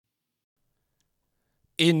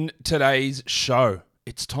In today's show,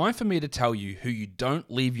 it's time for me to tell you who you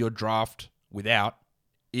don't leave your draft without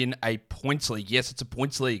in a points league. Yes, it's a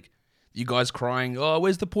points league. You guys crying, oh,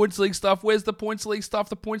 where's the points league stuff? Where's the points league stuff?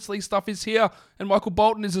 The points league stuff is here, and Michael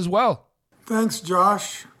Bolton is as well. Thanks,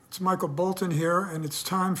 Josh. It's Michael Bolton here, and it's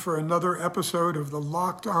time for another episode of the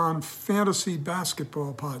Locked On Fantasy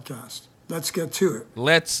Basketball Podcast. Let's get to it.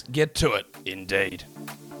 Let's get to it, indeed.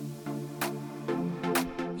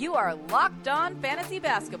 You are Locked On Fantasy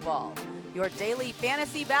Basketball, your daily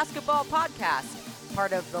fantasy basketball podcast,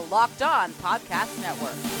 part of the Locked On Podcast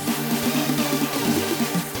Network.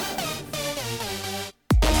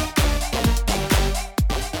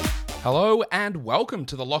 Hello and welcome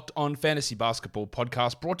to the Locked On Fantasy Basketball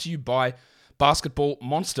Podcast, brought to you by Basketball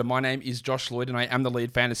Monster. My name is Josh Lloyd and I am the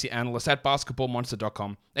lead fantasy analyst at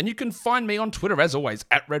basketballmonster.com. And you can find me on Twitter, as always,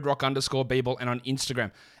 at redrock_Beeble and on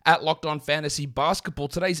Instagram at Locked On Fantasy Basketball.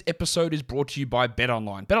 Today's episode is brought to you by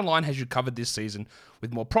BetOnline. BetOnline has you covered this season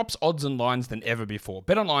with more props, odds, and lines than ever before.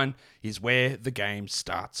 BetOnline is where the game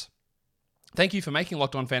starts. Thank you for making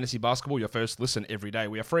Locked On Fantasy Basketball your first listen every day.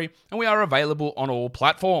 We are free and we are available on all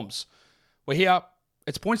platforms. We're here.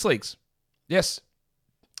 It's points leagues. Yes,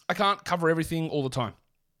 I can't cover everything all the time.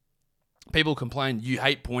 People complain, you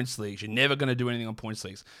hate points leagues. You're never going to do anything on points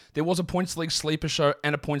leagues. There was a points league sleeper show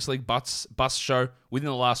and a points league bust show within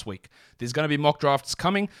the last week. There's going to be mock drafts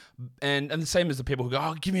coming, and the same as the people who go,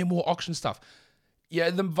 oh, give me more auction stuff. Yeah,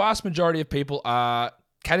 the vast majority of people are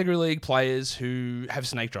category league players who have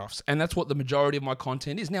snake drafts, and that's what the majority of my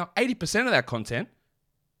content is. Now, 80% of that content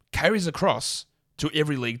carries across to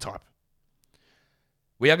every league type.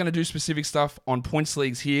 We are going to do specific stuff on points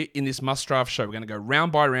leagues here in this must draft show. We're going to go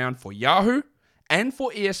round by round for Yahoo and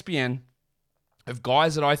for ESPN of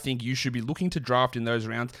guys that I think you should be looking to draft in those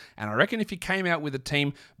rounds. And I reckon if you came out with a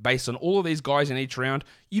team based on all of these guys in each round,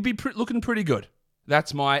 you'd be looking pretty good.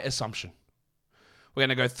 That's my assumption. We're going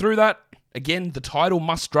to go through that. Again, the title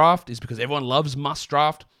must draft is because everyone loves must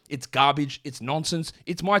draft. It's garbage. It's nonsense.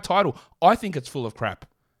 It's my title. I think it's full of crap.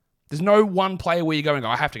 There's no one player where you go and go,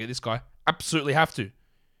 I have to get this guy. Absolutely have to.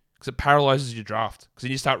 Because it paralyzes your draft. Because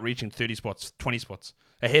then you start reaching 30 spots, 20 spots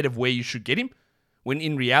ahead of where you should get him. When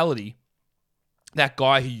in reality, that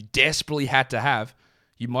guy who you desperately had to have,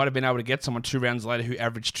 you might have been able to get someone 2 rounds later who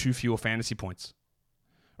averaged 2 fewer fantasy points.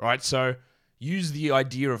 Right? So use the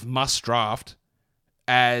idea of must draft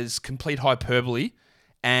as complete hyperbole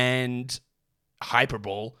and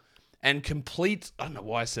hyperbole and complete, I don't know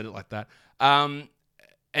why I said it like that,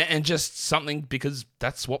 and just something because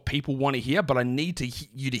that's what people want to hear, but I need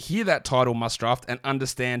you to hear that title must draft and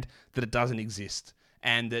understand that it doesn't exist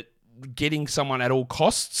and that getting someone at all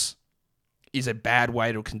costs is a bad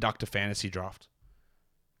way to conduct a fantasy draft.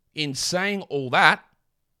 In saying all that,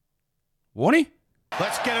 Warnie?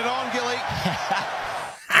 Let's get it on, Gilly.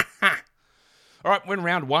 All right, we're in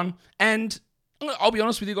round 1, and I'll be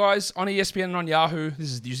honest with you guys, on ESPN and on Yahoo, this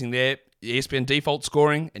is using their ESPN default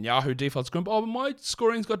scoring and Yahoo default scoring. Oh, but my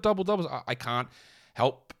scoring's got double-doubles. I can't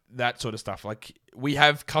help that sort of stuff. Like, we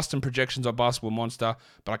have custom projections on Basketball Monster,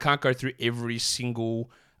 but I can't go through every single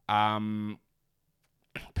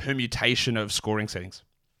permutation of scoring settings.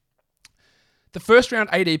 The first round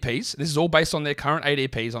ADPs, this is all based on their current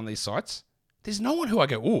ADPs on these sites. There's no one who I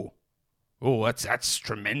go, that's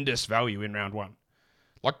tremendous value in round 1.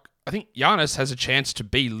 Like, I think Giannis has a chance to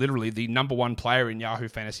be literally the number 1 player in Yahoo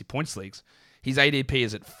Fantasy Points Leagues. His ADP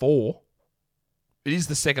is at 4. It is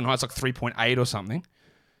the second highest, like 3.8 or something.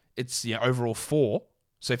 It's overall 4.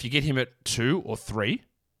 So if you get him at 2 or 3,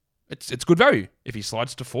 it's good value. If he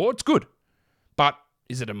slides to 4, it's good. But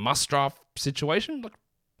is it a must draft situation? Like,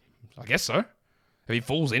 I guess so. If he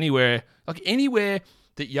falls anywhere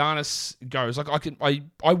that Giannis goes, like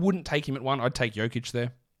I wouldn't take him at 1. I'd take Jokic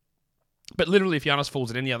there. But literally, if Giannis falls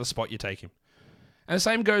at any other spot, you take him. And the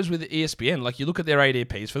same goes with ESPN. Like, you look at their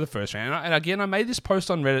ADPs for the first round. And again, I made this post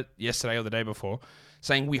on Reddit yesterday or the day before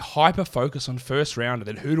saying we hyper-focus on first round and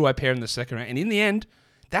then who do I pair in the second round. And in the end,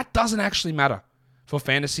 that doesn't actually matter for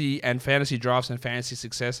fantasy and fantasy drafts and fantasy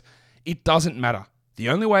success. It doesn't matter. The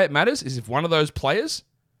only way it matters is if one of those players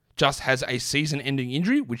just has a season-ending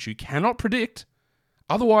injury, which you cannot predict.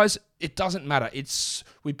 Otherwise, it doesn't matter.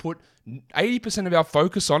 We put 80% of our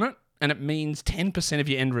focus on it, and it means 10% of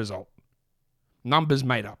your end result. Numbers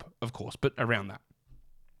made up, of course, but around that.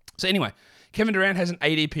 So anyway, Kevin Durant has an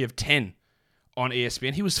ADP of 10 on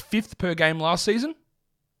ESPN. He was 5th per game last season.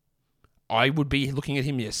 I would be looking at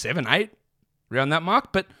him 7, 8, around that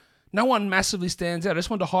mark, but no one massively stands out. I just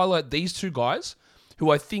wanted to highlight these 2 guys who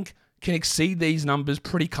I think can exceed these numbers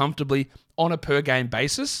pretty comfortably on a per game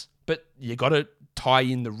basis, but you got to tie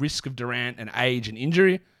in the risk of Durant and age and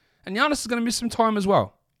injury. And Giannis is going to miss some time as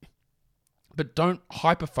well. But don't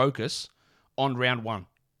hyper-focus on round one.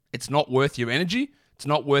 It's not worth your energy. It's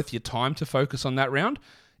not worth your time to focus on that round.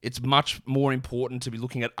 It's much more important to be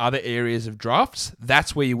looking at other areas of drafts.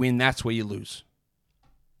 That's where you win. That's where you lose.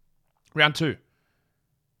 Round 2.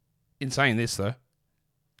 In saying this, though,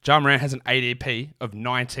 Ja Morant has an ADP of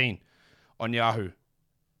 19 on Yahoo.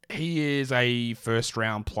 He is a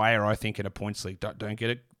first-round player, I think, in a points league. Don't get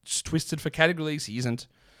it twisted for category leagues. He isn't.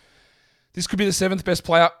 This could be the 7th best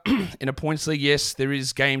player in a points league. Yes, there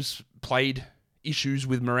is games played, issues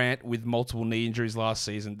with Morant with multiple knee injuries last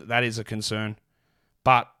season. That is a concern.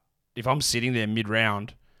 But if I'm sitting there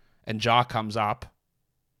mid-round and Ja comes up,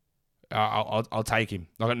 I'll take him.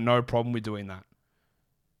 I've got no problem with doing that.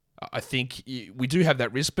 I think we do have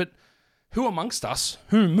that risk, but who amongst us,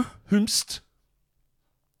 whomst,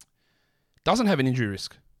 doesn't have an injury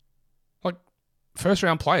risk? Like,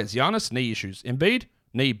 first-round players. Giannis, knee issues. Embiid,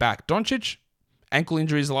 knee back. Doncic, ankle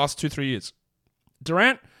injuries the last 2-3 years.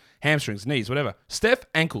 Durant, hamstrings, knees, whatever. Steph,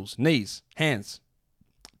 ankles, knees, hands.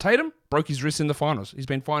 Tatum, broke his wrist in the finals. He's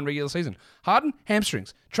been fine regular season. Harden,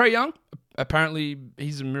 hamstrings. Trae Young, apparently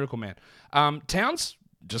he's a miracle man. Towns,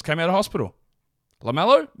 just came out of hospital.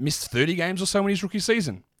 LaMelo, missed 30 games or so in his rookie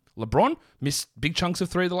season. LeBron, missed big chunks of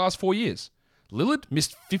 3 of the last 4 years. Lillard,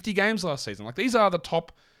 missed 50 games last season. Like, these are the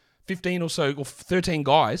top 15 or so, or 13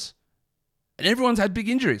 guys, and everyone's had big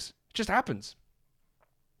injuries. It just happens.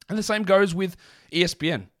 And the same goes with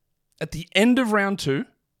ESPN. At the end of round 2,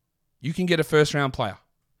 you can get a first-round player.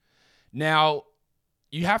 Now,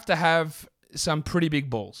 you have to have some pretty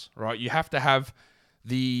big balls, right? You have to have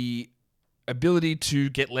the ability to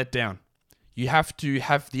get let down. You have to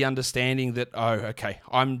have the understanding that, oh, okay,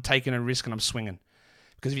 I'm taking a risk and I'm swinging.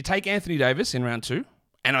 Because if you take Anthony Davis in round 2,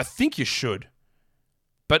 and I think you should,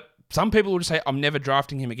 but some people will just say, I'm never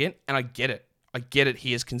drafting him again, and I get it. I get it.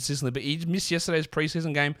 He is consistently, but he missed yesterday's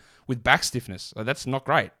preseason game with back stiffness. So that's not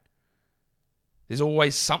great. There's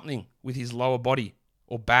always something with his lower body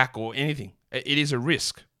or back or anything. It is a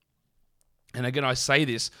risk. And again, I say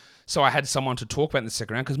this so I had someone to talk about in the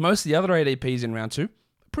second round, because most of the other ADPs in round 2 are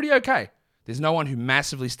pretty okay. There's no one who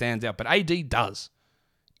massively stands out, but AD does.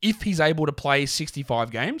 If he's able to play 65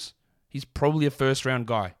 games, he's probably a first-round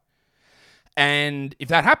guy. And if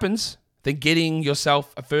that happens, then getting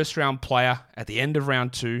yourself a first-round player at the end of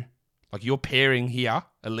round 2, like you're pairing here,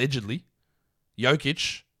 allegedly,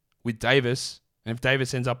 Jokic with Davis, and if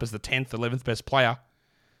Davis ends up as the 10th, 11th best player,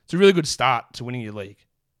 it's a really good start to winning your league.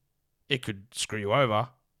 It could screw you over,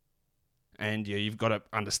 and you've got to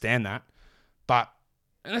understand that. But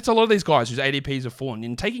and that's a lot of these guys whose ADPs have fallen.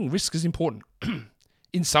 And taking risks is important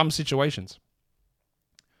in some situations.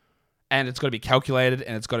 And it's got to be calculated,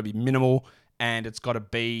 and it's got to be minimal, and it's got to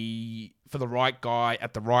be for the right guy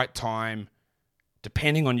at the right time,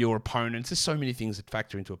 depending on your opponents. There's so many things that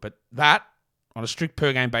factor into it. But that, on a strict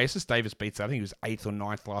per-game basis, Davis beats that. I think he was 8th or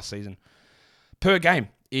 9th last season. Per game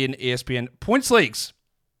in ESPN points leagues.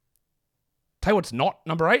 Tell you what's not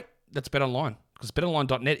number 8, that's BetOnline. Because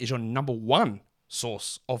BetOnline.net is your number 1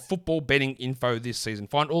 source of football betting info this season.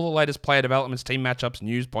 Find all the latest player developments, team matchups,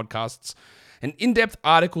 news, podcasts, and in-depth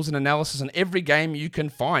articles and analysis on every game you can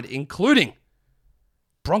find, including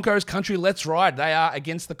Broncos country. Let's ride. They are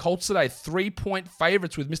against the Colts today. 3-point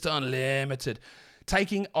favorites with Mr. Unlimited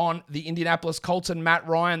taking on the Indianapolis Colts and Matt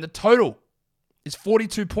Ryan. The total is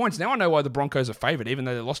 42 points. Now I know why the Broncos are favored, even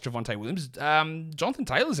though they lost Javonte Williams. Jonathan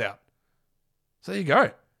Taylor's out. So there you go.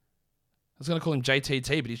 I was going to call him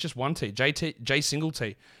JTT, but he's just one T. J single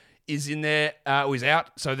T is in there, he's out,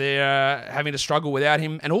 so they're having to struggle without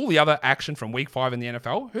him. And all the other action from week 5 in the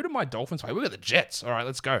NFL. Who do my Dolphins play? We've got the Jets. All right,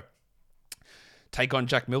 let's go. Take on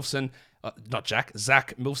Zach Milson.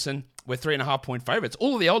 Zach Milson. We're 3.5-point favorites.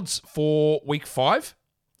 All of the odds for week 5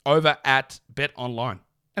 over at BetOnline.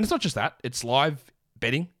 And it's not just that. It's live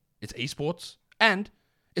betting. It's esports. And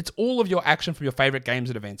it's all of your action from your favorite games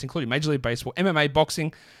and events, including Major League Baseball, MMA,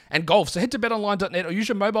 boxing, and golf. So head to betonline.net or use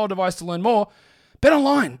your mobile device to learn more.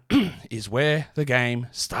 BetOnline is where the game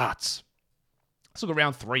starts. Let's look at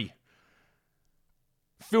round 3.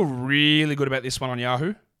 Feel really good about this one on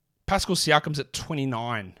Yahoo. Pascal Siakam's at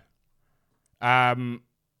 29.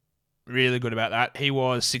 Really good about that. He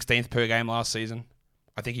was 16th per game last season.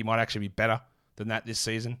 I think he might actually be better than that this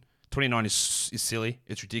season. 29 is silly.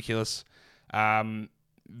 It's ridiculous.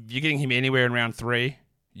 You're getting him anywhere in round 3,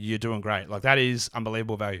 you're doing great. Like, that is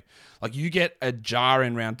unbelievable value. Like, you get a Jar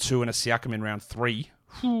in round 2 and a Siakam in round 3.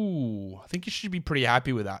 I think you should be pretty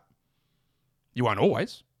happy with that. You won't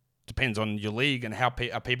always. Depends on your league and how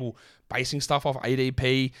are people basing stuff off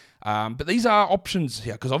ADP. But these are options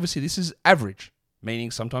here, because obviously this is average.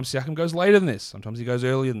 meaning sometimes Siakam goes later than this. Sometimes he goes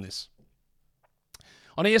earlier than this.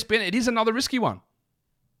 On ESPN, it is another risky one.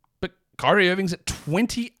 But Kyrie Irving's at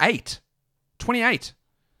 28. 28.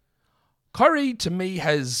 Kyrie, to me,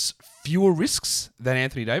 has fewer risks than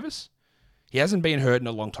Anthony Davis. He hasn't been hurt in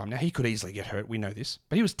a long time. Now, he could easily get hurt. We know this.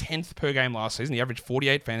 But he was 10th per game last season. He averaged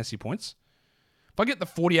 48 fantasy points. If I get the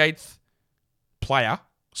 48th player,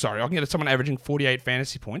 I can get someone averaging 48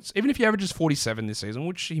 fantasy points, even if he averages 47 this season,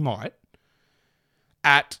 which he might,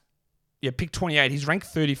 pick 28. He's ranked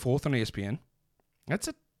 34th on ESPN. That's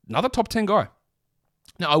another top 10 guy.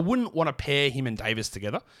 Now, I wouldn't want to pair him and Davis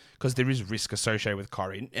together because there is risk associated with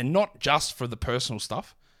Kyrie, and not just for the personal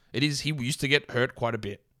stuff. He used to get hurt quite a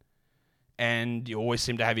bit, and you always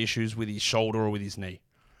seem to have issues with his shoulder or with his knee.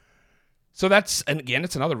 So it's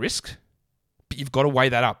another risk, but you've got to weigh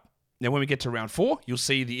that up. Now, when we get to round 4, you'll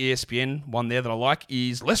see the ESPN one there that I like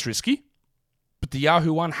is less risky, but the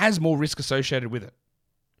Yahoo one has more risk associated with it.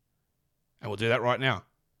 And we'll do that right now.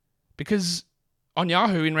 Because on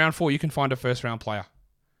Yahoo, in round 4, you can find a first-round player.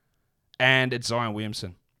 And it's Zion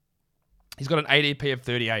Williamson. He's got an ADP of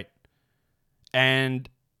 38. And,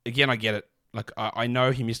 again, I get it. I know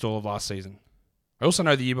he missed all of last season. I also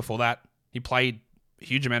know the year before that, he played a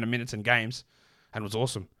huge amount of minutes and games and was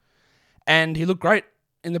awesome. And he looked great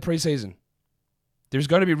in the preseason. There's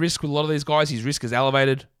going to be risk with a lot of these guys. His risk is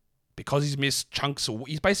elevated because he's missed chunks.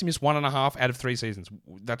 He's basically missed 1.5 out of 3 seasons.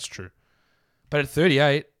 That's true. But at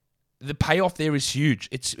 38, the payoff there is huge.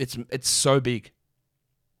 It's so big.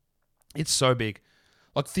 It's so big.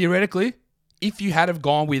 Theoretically, if you had have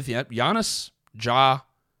gone with Giannis, Ja,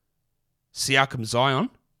 Siakam, Zion,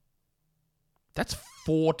 that's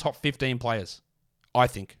 4 top 15 players, I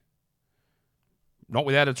think. Not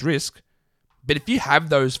without its risk. But if you have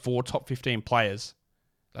those 4 top 15 players,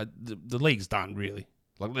 the league's done, really.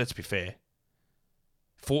 Let's be fair.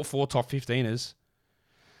 Four top 15ers.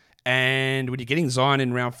 And when you're getting Zion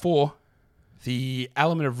in round 4, the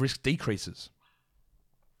element of risk decreases.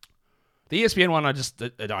 The ESPN one,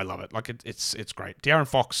 I love it. It's great. De'Aaron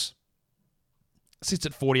Fox sits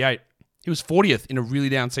at 48. He was 40th in a really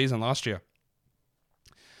down season last year.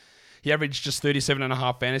 He averaged just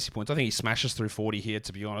 37.5 fantasy points. I think he smashes through 40 here,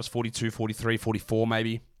 to be honest. 42, 43, 44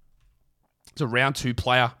 maybe. It's a round 2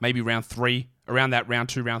 player, maybe round 3, around that round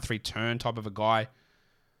 2, round 3 turn type of a guy.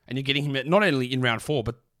 And you're getting him not only in round 4,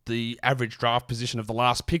 but the average draft position of the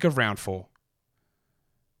last pick of round 4.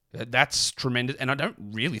 That's tremendous. And I don't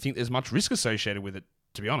really think there's much risk associated with it,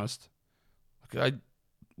 to be honest.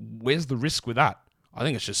 Where's the risk with that? I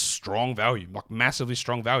think it's just strong value, massively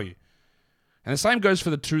strong value. And the same goes for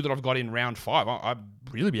the 2 that I've got in round 5. I'd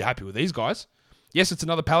really be happy with these guys. Yes, it's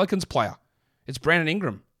another Pelicans player. It's Brandon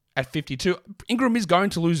Ingram at 52. Ingram is going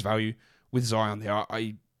to lose value with Zion there.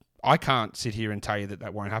 I can't sit here and tell you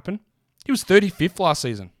that won't happen. He was 35th last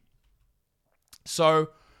season. So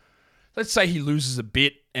let's say he loses a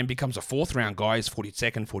bit and becomes a 4th round guy. He's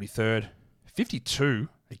 42nd, 43rd. 52,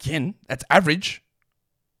 again, that's average.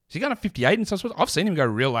 Is he going to 58 in some spots? I've seen him go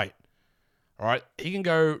real late. All right, he can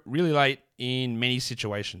go really late in many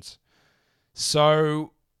situations.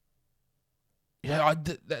 So,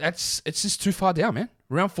 it's just too far down, man.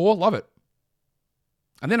 Round 4, love it.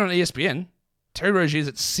 And then on ESPN, Terry Rozier's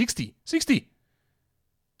at 60. 60.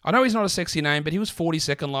 I know he's not a sexy name, but he was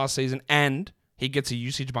 42nd last season, and he gets a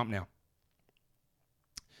usage bump now.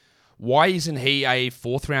 Why isn't he a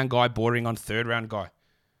 4th round guy bordering on 3rd round guy?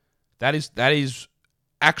 That is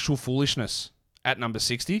actual foolishness at number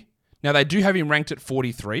 60. Now, they do have him ranked at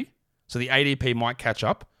 43, so the ADP might catch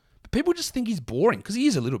up. But people just think he's boring, because he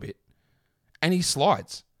is a little bit. And he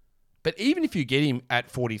slides. But even if you get him at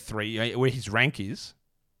 43, where his rank is,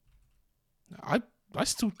 I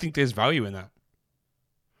still think there's value in that.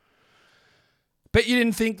 Bet you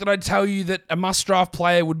didn't think that I'd tell you that a must-draft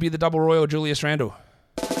player would be the double royal Julius Randle.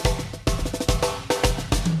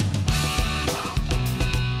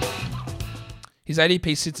 His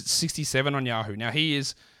ADP sits at 67 on Yahoo. Now, he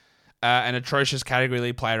is an atrocious category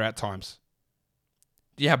league player at times.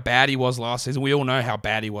 Do you know how bad he was last season? We all know how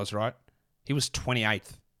bad he was, right? He was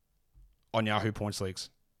 28th on Yahoo points leagues.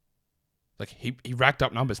 He racked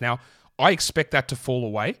up numbers. Now, I expect that to fall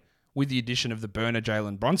away with the addition of the burner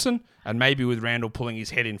Jalen Brunson and maybe with Randall pulling his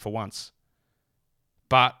head in for once.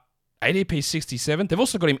 But ADP 67, they've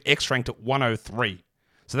also got him X-ranked at 103.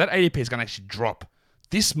 So that ADP is going to actually drop.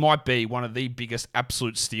 This might be one of the biggest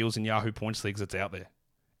absolute steals in Yahoo points leagues that's out there.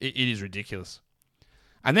 It is ridiculous.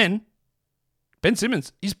 And then, Ben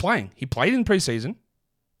Simmons, he's playing. He played in preseason.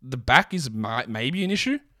 The back is maybe an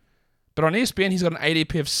issue. But on ESPN, he's got an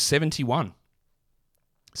ADP of 71.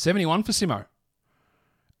 71 for Simo.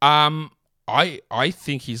 I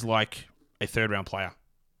think he's like a third-round player.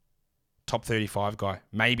 Top 35 guy.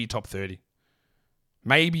 Maybe top 30.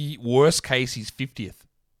 Maybe, worst case, he's 50th.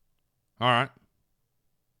 All right.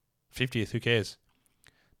 50th, who cares?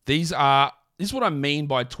 This is what I mean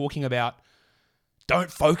by talking about don't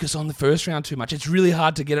focus on the first round too much. It's really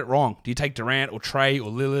hard to get it wrong. Do you take Durant or Trey or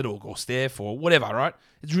Lillard or Steph or whatever, right?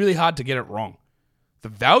 It's really hard to get it wrong. The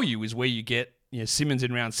value is where you get Simmons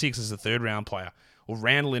in round 6 as a third-round player, or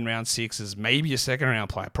Randall in round 6 as maybe a second-round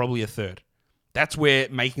player, probably a third. That's where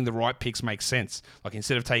making the right picks makes sense. Like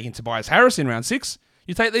instead of taking Tobias Harris in round 6,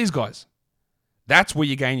 you take these guys. That's where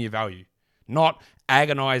you gain your value. Not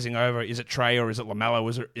agonizing over, is it Trey or is it LaMelo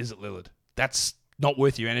or is it Lillard? That's not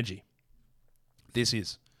worth your energy. This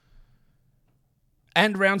is.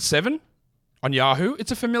 And round 7 on Yahoo,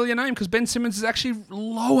 it's a familiar name because Ben Simmons is actually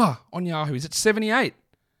lower on Yahoo. He's at 78.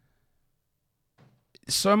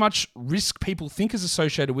 So much risk people think is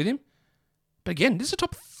associated with him. But again, this is a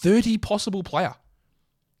top 30 possible player.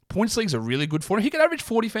 Points leagues are really good for him. He could average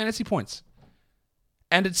 40 fantasy points.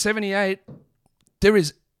 And at 78, there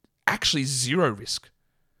is actually zero risk.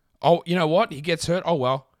 Oh, you know what? He gets hurt. Oh,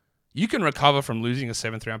 well. You can recover from losing a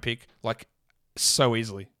 7th round pick like so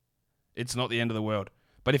easily. It's not the end of the world.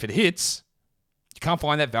 But if it hits, you can't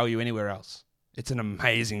find that value anywhere else. It's an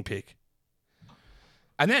amazing pick.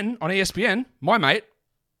 And then on ESPN, my mate,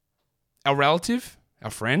 our relative,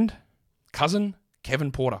 our friend, cousin,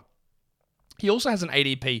 Kevin Porter. He also has an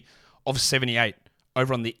ADP of 78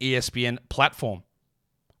 over on the ESPN platform.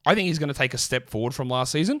 I think he's going to take a step forward from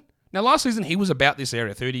last season. Now, last season, he was about this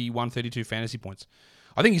area, 31, 32 fantasy points.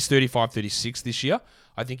 I think he's 35, 36 this year.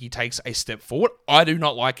 I think he takes a step forward. I do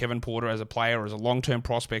not like Kevin Porter as a player, or as a long-term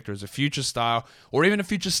prospect, or as a future star, or even a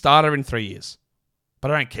future starter in 3 years.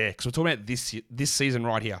 But I don't care, because we're talking about this season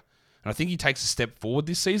right here. And I think he takes a step forward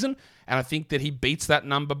this season, and I think that he beats that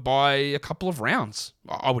number by a couple of rounds,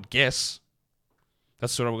 I would guess.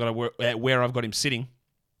 That's sort of where I've got him sitting.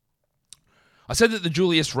 I said that the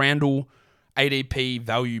Julius Randle ADP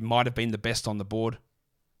value might have been the best on the board.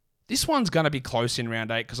 This one's going to be close in round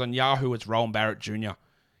 8 because on Yahoo it's Rowan Barrett Jr.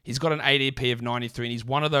 He's got an ADP of 93 and he's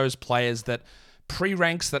one of those players that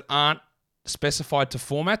pre-ranks that aren't specified to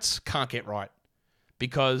formats can't get right.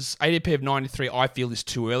 Because ADP of 93 I feel is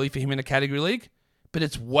too early for him in a category league, but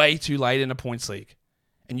it's way too late in a points league.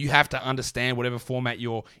 And you have to understand whatever format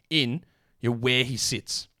you're in, where he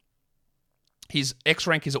sits. His X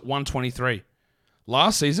rank is at 123.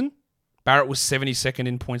 Last season, Barrett was 72nd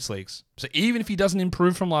in points leagues. So even if he doesn't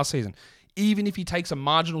improve from last season, even if he takes a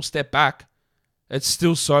marginal step back, it's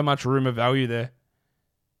still so much room of value there.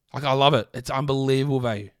 Like, I love it. It's unbelievable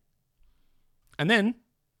value. And then,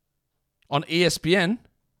 on ESPN...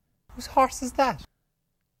 Whose horse is that?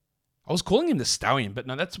 I was calling him the Stallion, but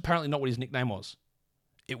no, that's apparently not what his nickname was.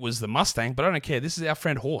 It was the Mustang, but I don't care. This is our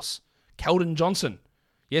friend Horse. Keldon Johnson.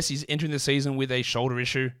 Yes, he's entering the season with a shoulder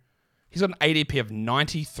issue. He's got an ADP of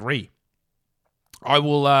 93. I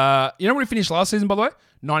will, you know where he finished last season, by the way?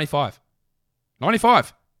 95.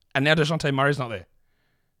 95. And now DeJounte Murray's not there.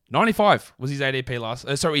 95 was his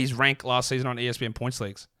ADP his rank last season on ESPN points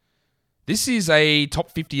leagues. This is a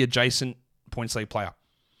top 50 adjacent points league player.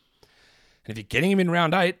 And if you're getting him in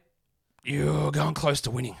round 8, you're going close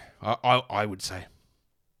to winning, I would say.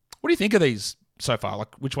 What do you think of these so far?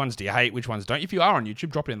 Like, which ones do you hate? Which ones don't? If you are on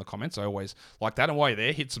YouTube, drop it in the comments. I always like that. And while you're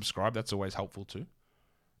there, hit subscribe. That's always helpful too.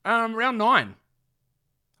 Round 9.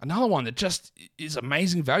 Another one that just is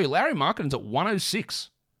amazing value. Larry Markkanen's at 106.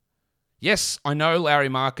 Yes, I know Larry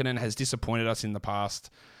Markkanen has disappointed us in the past.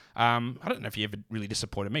 I don't know if he ever really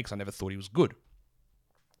disappointed me because I never thought he was good.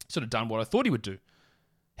 Sort of done what I thought he would do.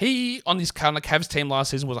 He, on this Cavs team last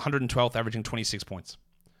season, was 112th, averaging 26 points.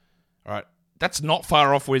 All right. That's not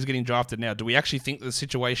far off where he's getting drafted now. Do we actually think that the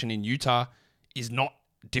situation in Utah is not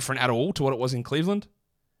different at all to what it was in Cleveland?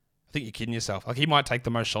 I think you're kidding yourself. Like, he might take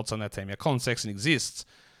the most shots on that team. Yeah, Colin Sexton exists,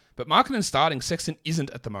 but Markkanen starting, Sexton isn't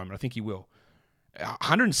at the moment. I think he will.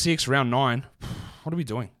 106, round 9. What are we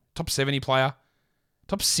doing? Top 70 player.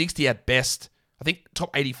 Top 60 at best. I think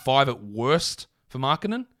top 85 at worst for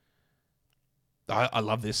Markkanen. I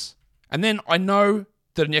love this. And then I know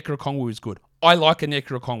that Onyeka Okongwu is good. I like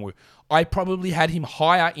Onyeka Okongwu. I probably had him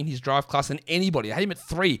higher in his draft class than anybody. I had him at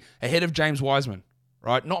 3, ahead of James Wiseman.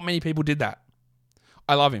 Right? Not many people did that.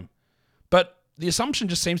 I love him. But the assumption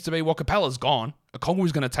just seems to be, well, Capella's gone.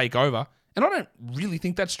 Okongwu's going to take over. And I don't really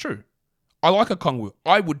think that's true. I like Okongwu.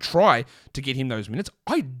 I would try to get him those minutes.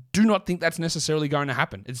 I do not think that's necessarily going to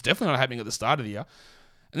happen. It's definitely not happening at the start of the year.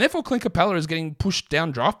 And therefore, Clint Capella is getting pushed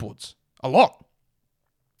down draft boards. A lot.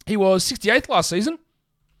 He was 68th last season.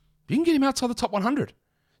 You can get him outside the top 100.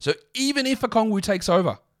 So even if Okongwu takes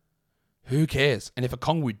over, who cares? And if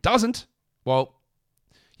Okongwu doesn't, Well,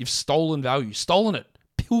 you've stolen value. Stolen it.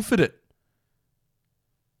 Pilfered it.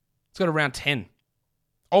 It's got around 10.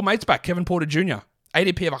 Old mate's back, Kevin Porter Jr.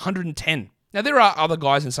 ADP of 110. Now, there are other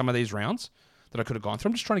guys in some of these rounds that I could have gone through.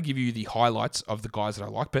 I'm just trying to give you the highlights of the guys that I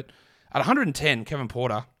like. But at 110, Kevin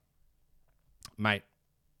Porter, mate,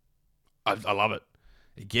 I love it.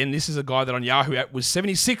 Again, this is a guy that on Yahoo was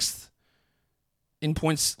 76th in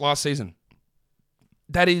points last season.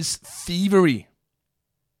 That is thievery.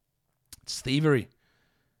 It's thievery.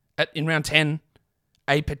 In round 10,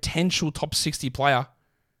 a potential top 60 player.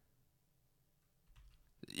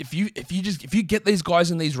 If you get these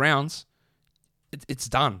guys in these rounds, it's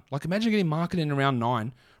done. Like, imagine getting Market in round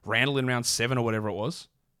 9, Randall in round 7 or whatever it was,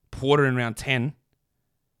 Porter in round 10.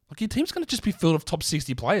 Like, your team's going to just be filled with top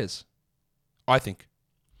 60 players, I think.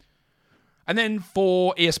 And then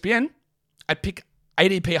for ESPN, at pick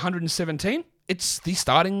ADP 117, it's the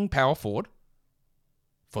starting power forward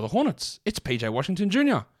for the Hornets. It's PJ Washington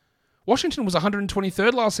Jr. Washington was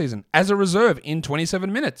 123rd last season as a reserve in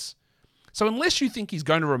 27 minutes. So unless you think he's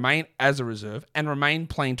going to remain as a reserve and remain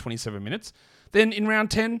playing 27 minutes, then in round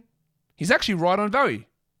 10, he's actually right on value.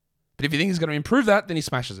 But if you think he's going to improve that, then he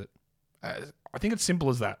smashes it. I think it's simple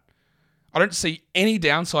as that. I don't see any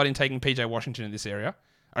downside in taking PJ Washington in this area.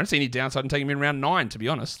 I don't see any downside in taking him in round 9, to be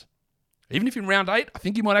honest. Even if in round 8, I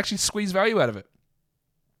think you might actually squeeze value out of it.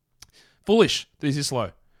 Foolish that he's this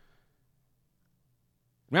low.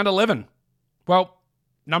 Round 11. Well,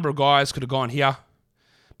 number of guys could have gone here.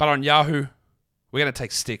 But on Yahoo, we're going to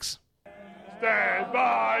take Sticks. Stand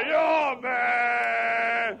by your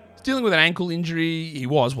man! He's dealing with an ankle injury. He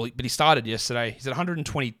was, but he started yesterday. He's at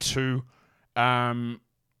 122. I don't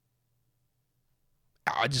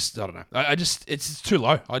know. It's too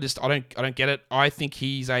low. I don't get it. I think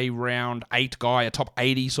he's a round 8 guy, a top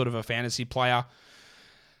 80 sort of a fantasy player.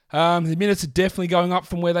 The minutes are definitely going up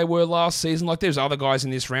from where they were last season. Like, there's other guys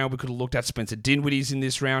in this round we could have looked at. Spencer Dinwiddie's in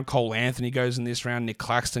this round. Cole Anthony goes in this round. Nick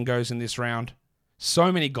Claxton goes in this round.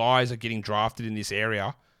 So many guys are getting drafted in this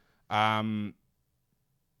area. That,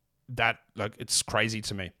 like, it's crazy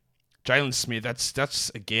to me. Jalen Smith,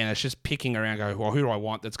 that's again, it's just picking around, go, well, who do I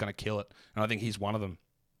want that's going to kill it? And I think he's one of them.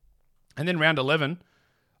 And then round 11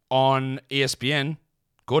 on ESPN,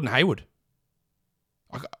 Gordon Hayward.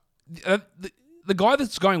 The guy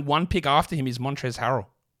that's going one pick after him is Montrezl Harrell.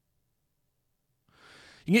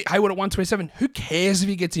 You can get Hayward at 127. Who cares if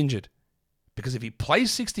he gets injured? Because if he plays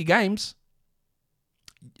 60 games,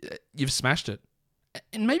 you've smashed it.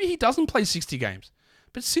 And maybe he doesn't play 60 games.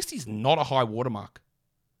 But 60 is not a high watermark.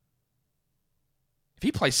 If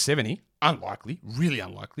he plays 70, unlikely, really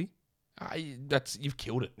unlikely, you've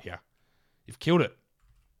killed it here. You've killed it.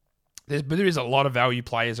 But there is a lot of value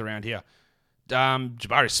players around here.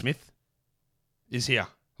 Jabari Smith is here.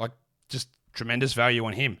 Like, just tremendous value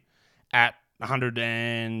on him at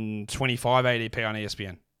 125 ADP on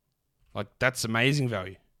ESPN. Like, that's amazing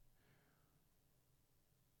value.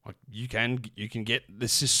 Like, you can get,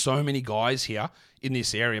 there's just so many guys here in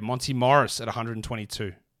this area. Monty Morris at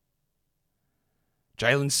 122.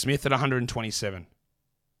 Jalen Smith at 127.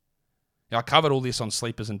 Yeah, I covered all this on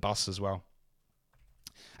Sleepers and Busts as well.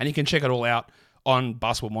 And you can check it all out on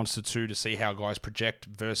Basketball Monster 2 to see how guys project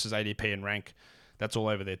versus ADP and rank. That's all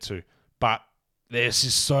over there too. But there's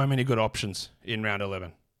just so many good options in round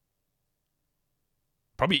 11.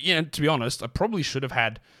 Probably, to be honest, I probably should have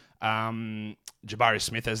had Jabari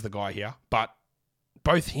Smith as the guy here. But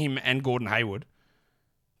both him and Gordon Hayward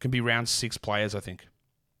can be round 6 players, I think.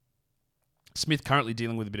 Smith currently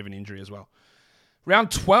dealing with a bit of an injury as well.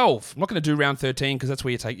 Round 12. I'm not going to do round 13 because that's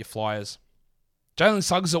where you take your flyers. Jalen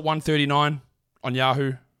Suggs at 139 on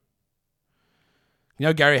Yahoo.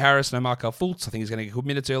 Gary Harris, no Markelle Fultz. I think he's going to get good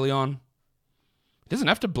minutes early on. He doesn't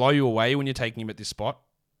have to blow you away when you're taking him at this spot.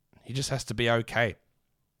 He just has to be okay.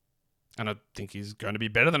 And I think he's going to be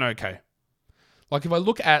better than okay. Like, if I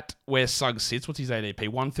look at where Suggs sits, what's his ADP?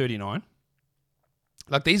 139.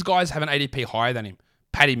 Like, these guys have an ADP higher than him.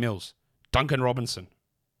 Patty Mills, Duncan Robinson,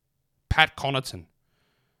 Pat Connaughton,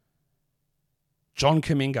 John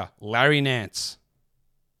Kuminga, Larry Nance,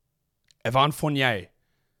 Evan Fournier,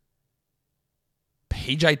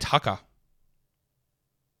 PJ Tucker.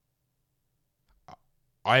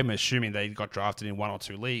 I'm assuming they got drafted in 1 or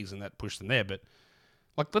 2 leagues and that pushed them there, but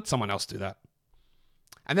let someone else do that.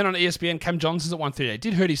 And then on ESPN, Cam Johnson's at 138.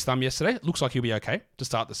 Did hurt his thumb yesterday. It looks like he'll be okay to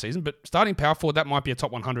start the season, but starting power forward, that might be a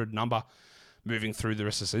top 100 number moving through the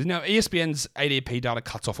rest of the season. Now, ESPN's ADP data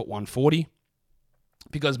cuts off at 140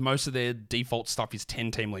 because most of their default stuff is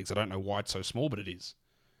 10-team leagues. I don't know why it's so small, but it is.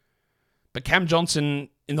 But Cam Johnson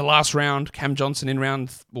in the last round, Cam Johnson in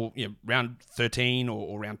round 13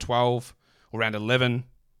 or round 12 or round 11,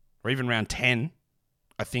 or even round 10,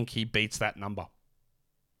 I think he beats that number.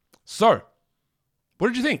 So, what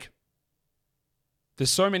did you think? There's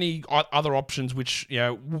so many other options, which,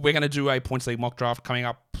 we're going to do a points league mock draft coming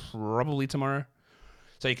up probably tomorrow.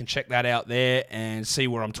 So you can check that out there and see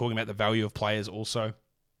where I'm talking about the value of players also.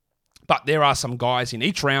 But there are some guys in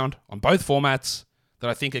each round on both formats that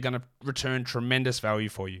I think are going to return tremendous value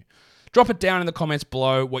for you. Drop it down in the comments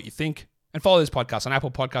below what you think. And follow this podcast on Apple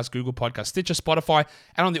Podcasts, Google Podcasts, Stitcher, Spotify,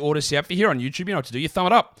 and on the Odyssey app. If you're here on YouTube, you know what to do. You thumb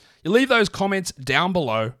it up. You leave those comments down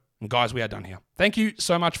below. And guys, we are done here. Thank you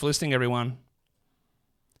so much for listening, everyone.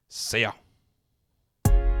 See ya.